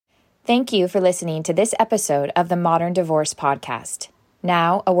Thank you for listening to this episode of the Modern Divorce Podcast.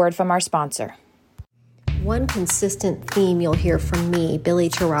 Now, a word from our sponsor. One consistent theme you'll hear from me, Billy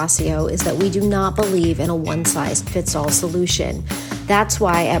Tarasio, is that we do not believe in a one-size-fits-all solution. That's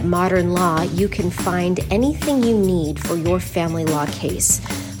why at Modern Law, you can find anything you need for your family law case.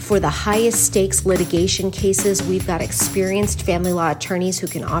 For the highest stakes litigation cases, we've got experienced family law attorneys who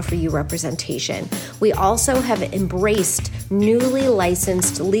can offer you representation. We also have embraced newly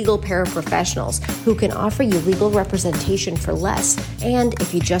licensed legal paraprofessionals who can offer you legal representation for less. And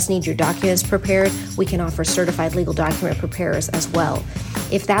if you just need your documents prepared, we can offer certified legal document preparers as well.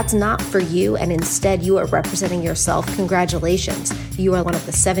 If that's not for you and instead you are representing yourself, congratulations. You are one of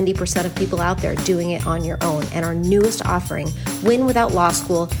the 70% of people out there doing it on your own. And our newest offering, Win Without Law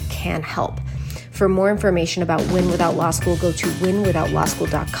School, can help. For more information about Win Without Law School, go to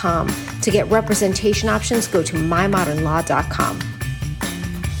winwithoutlawschool.com. To get representation options, go to mymodernlaw.com.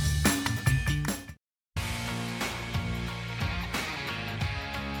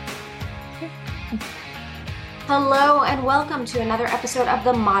 Hello and welcome to another episode of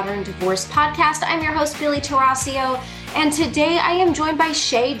the Modern Divorce Podcast. I'm your host, Billy Tarasio, and today I am joined by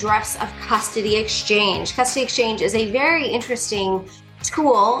Shay Drefts of Custody Exchange. Custody Exchange is a very interesting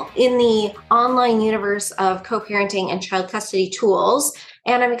tool in the online universe of co-parenting and child custody tools,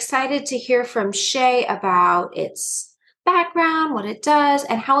 and I'm excited to hear from Shay about its background, what it does,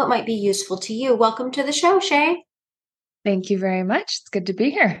 and how it might be useful to you. Welcome to the show, Shay. Thank you very much. It's good to be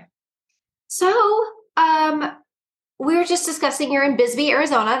here. So, we were just discussing you're in Bisbee,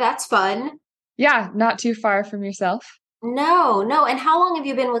 Arizona. That's fun. Yeah, not too far from yourself. No. And how long have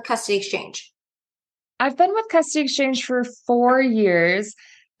you been with Custody Exchange? I've been with Custody Exchange for 4 years,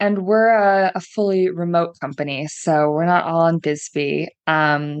 and we're a fully remote company. So we're not all in Bisbee.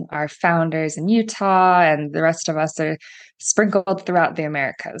 Our founders in Utah, and the rest of us are sprinkled throughout the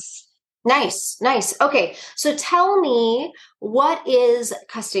Americas. Nice. Okay, so tell me, what is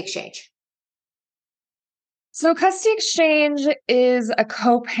Custody Exchange? So Custody Exchange is a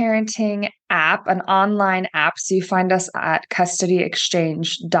co-parenting app, an online app. So you find us at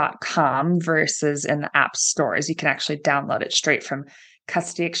custodyexchange.com versus in the app stores. You can actually download it straight from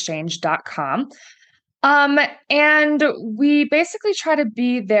custodyexchange.com. And we basically try to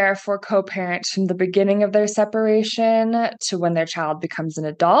be there for co-parents from the beginning of their separation to when their child becomes an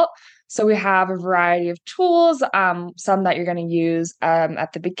adult. So we have a variety of tools, some that you're going to use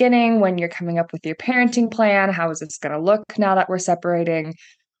at the beginning when you're coming up with your parenting plan. How is this going to look now that we're separating?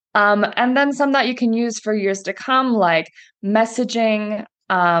 And then some that you can use for years to come, like messaging,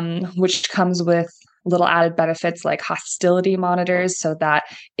 which comes with little added benefits like hostility monitors so that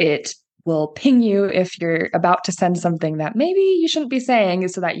it will ping you if you're about to send something that maybe you shouldn't be saying,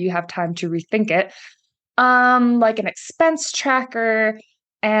 so that you have time to rethink it. Like an expense tracker,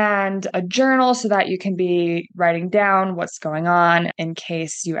 and a journal so that you can be writing down what's going on in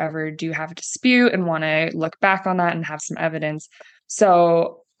case you ever do have a dispute and want to look back on that and have some evidence.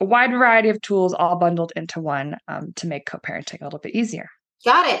 So a wide variety of tools all bundled into one to make co-parenting a little bit easier.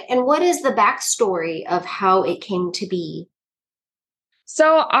 Got it. And what is the backstory of how it came to be?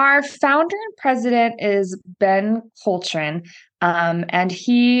 So our founder and president is Ben Coltrane, and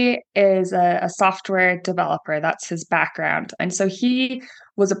he is a software developer. That's his background. And so he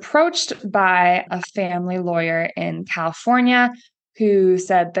was approached by a family lawyer in California who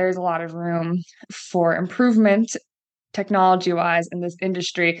said there's a lot of room for improvement technology-wise in this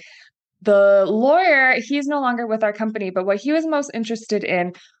industry. The lawyer, he's no longer with our company, but what he was most interested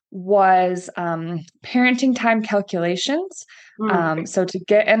in was parenting time calculations. So to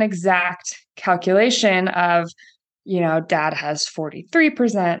get an exact calculation of, dad has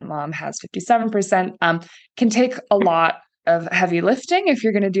 43%, mom has 57%, can take a lot of heavy lifting if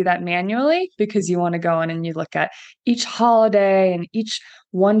you're going to do that manually, because you want to go in and you look at each holiday and each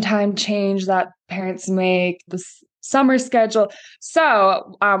one-time change that parents make, the summer schedule.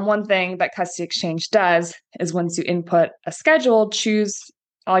 So one thing that Custody Exchange does is once you input a schedule, choose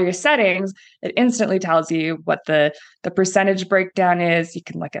all your settings, it instantly tells you what the percentage breakdown is. You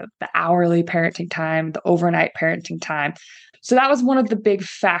can look at the hourly parenting time, the overnight parenting time. So that was one of the big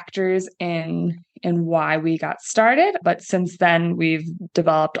factors in why we got started. But since then, we've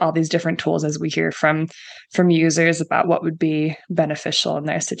developed all these different tools as we hear from users about what would be beneficial in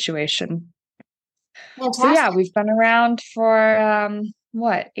their situation. Fantastic. So yeah, we've been around for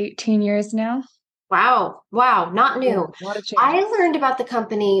 18 years now. Wow. Not new. I learned about the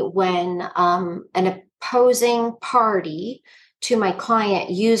company when an opposing party to my client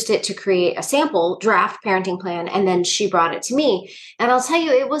used it to create a sample draft parenting plan, and then she brought it to me. And I'll tell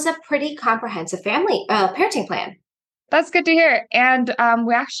you, it was a pretty comprehensive family parenting plan. That's good to hear. And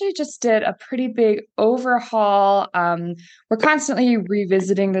we actually just did a pretty big overhaul. We're constantly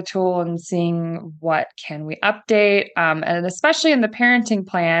revisiting the tool and seeing what can we update. And especially in the parenting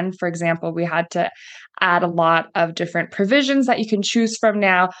plan, for example, we had to add a lot of different provisions that you can choose from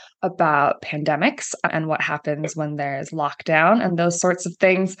now about pandemics and what happens when there's lockdown and those sorts of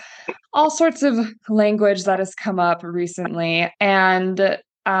things. All sorts of language that has come up recently. And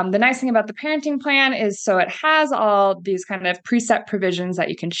the nice thing about the parenting plan is so it has all these kind of preset provisions that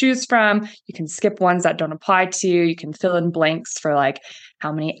you can choose from. You can skip ones that don't apply to you. You can fill in blanks for like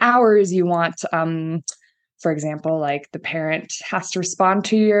how many hours you want. For example, like the parent has to respond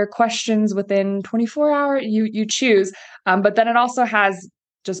to your questions within 24 hours. You choose. But then it also has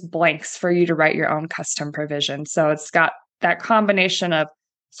just blanks for you to write your own custom provision. So it's got that combination of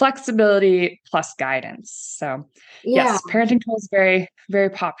flexibility plus guidance. So Yeah. yes, parenting tool is very, very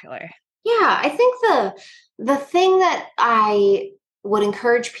popular. Yeah, I think the thing that I would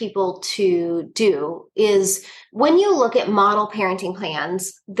encourage people to do is when you look at model parenting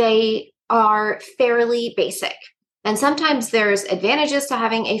plans, they are fairly basic. And sometimes there's advantages to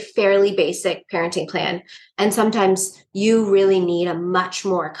having a fairly basic parenting plan. And sometimes you really need a much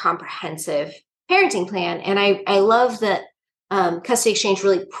more comprehensive parenting plan. And I love that Custody Exchange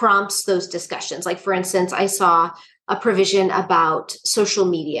really prompts those discussions. Like, for instance, I saw a provision about social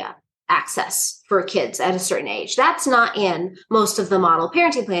media access for kids at a certain age. That's not in most of the model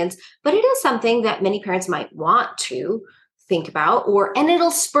parenting plans, but it is something that many parents might want to think about, and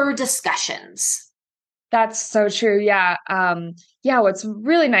it'll spur discussions. That's so true. Yeah. Yeah. What's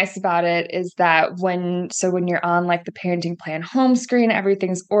really nice about it is that when you're on like the parenting plan home screen,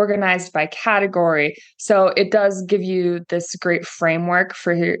 everything's organized by category. So it does give you this great framework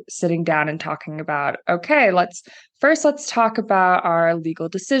for sitting down and talking about, okay, let's talk about our legal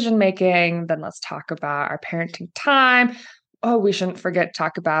decision making. Then let's talk about our parenting time. Oh, we shouldn't forget to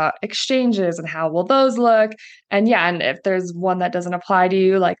talk about exchanges and how will those look. And yeah, and if there's one that doesn't apply to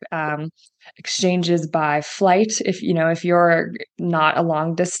you, like exchanges by flight, if you're not a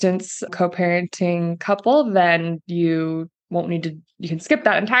long distance co-parenting couple, then you won't need to, you can skip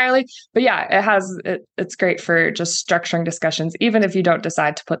that entirely. But yeah, it's great for just structuring discussions, even if you don't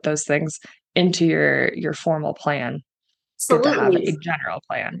decide to put those things into your formal plan. It's good to have a general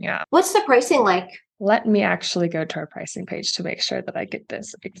plan. Yeah. What's the pricing like? Let me actually go to our pricing page to make sure that I get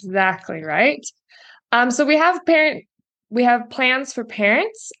this exactly right. So we have plans for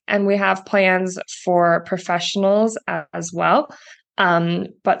parents and we have plans for professionals as well.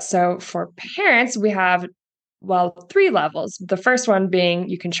 But so for parents, we have, 3 levels. The first one being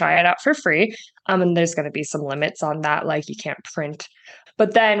you can try it out for free. And there's going to be some limits on that, like you can't print.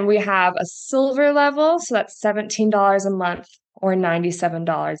 But then we have a silver level. So that's $17 a month or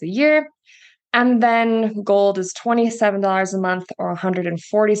 $97 a year. And then gold is $27 a month or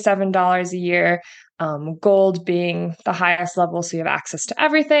 $147 a year. Gold being the highest level, so you have access to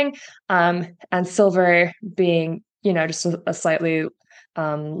everything. And silver being, just a slightly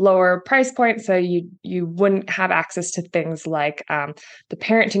lower price point. So you wouldn't have access to things like the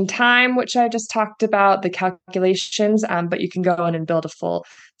parenting time, which I just talked about, the calculations, but you can go in and build a full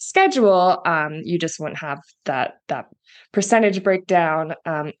schedule. You just wouldn't have that percentage breakdown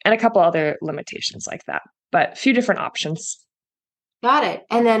and a couple other limitations like that, but a few different options. Got it.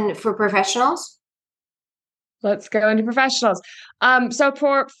 And then for professionals? Let's go into professionals. So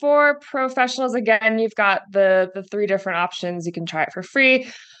for professionals, again, you've got the 3 different options. You can try it for free.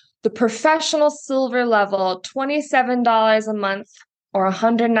 The professional silver level, $27 a month or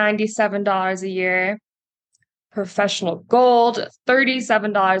 $197 a year. Professional gold,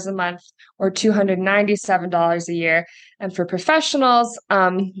 $37 a month or $297 a year. And for professionals,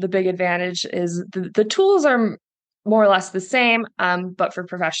 the big advantage is the tools are more or less the same, but for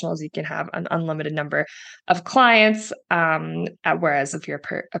professionals, you can have an unlimited number of clients, whereas if you're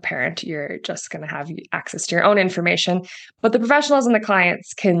a parent, you're just going to have access to your own information. But the professionals and the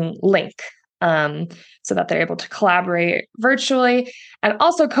clients can link so that they're able to collaborate virtually, and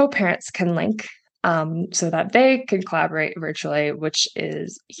also co-parents can link so that they can collaborate virtually, which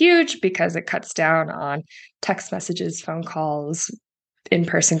is huge because it cuts down on text messages, phone calls,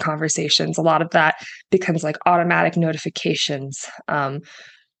 in-person conversations. A lot of that becomes like automatic notifications.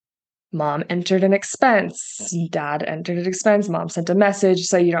 Mom entered an expense, dad entered an expense, mom sent a message,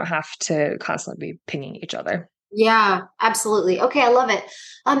 so you don't have to constantly be pinging each other. Yeah, absolutely. Okay, I love it.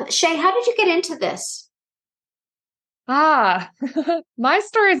 Shay, how did you get into this? My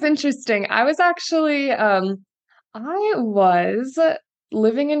story is interesting. I was actually, I was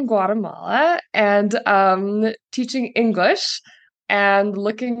living in Guatemala and teaching English. and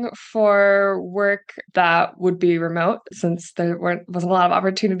looking for work that would be remote since there wasn't a lot of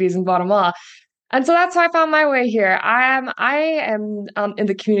opportunities in Guatemala. And so that's how I found my way here. I am in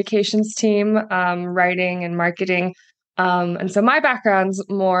the communications team, writing and marketing. And so my background's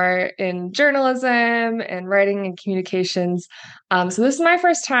more in journalism and writing and communications. So this is my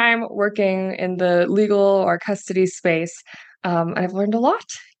first time working in the legal or custody space. I've learned a lot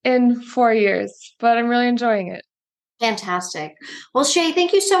in 4 years, but I'm really enjoying it. Fantastic. Well, Shay,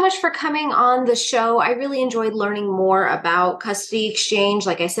 thank you so much for coming on the show. I really enjoyed learning more about custody exchange.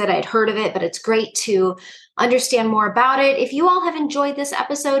 Like I said, I'd heard of it, but it's great to understand more about it. If you all have enjoyed this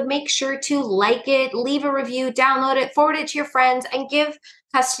episode, make sure to like it, leave a review, download it, forward it to your friends, and give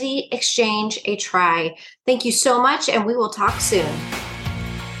custody exchange a try. Thank you so much, and we will talk soon.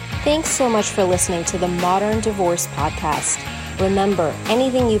 Thanks so much for listening to the Modern Divorce Podcast. Remember,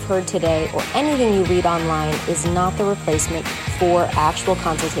 anything you've heard today or anything you read online is not the replacement for actual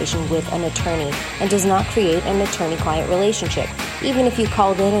consultation with an attorney and does not create an attorney-client relationship. Even if you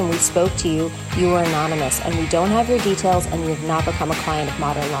called in and we spoke to you, you were anonymous and we don't have your details and you have not become a client of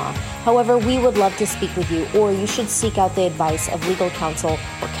Modern Law. However, we would love to speak with you, or you should seek out the advice of legal counsel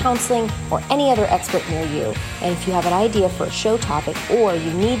or counseling or any other expert near you. And if you have an idea for a show topic or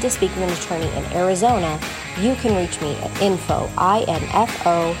you need to speak with an attorney in Arizona, you can reach me at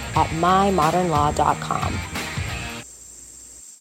info@mymodernlaw.com.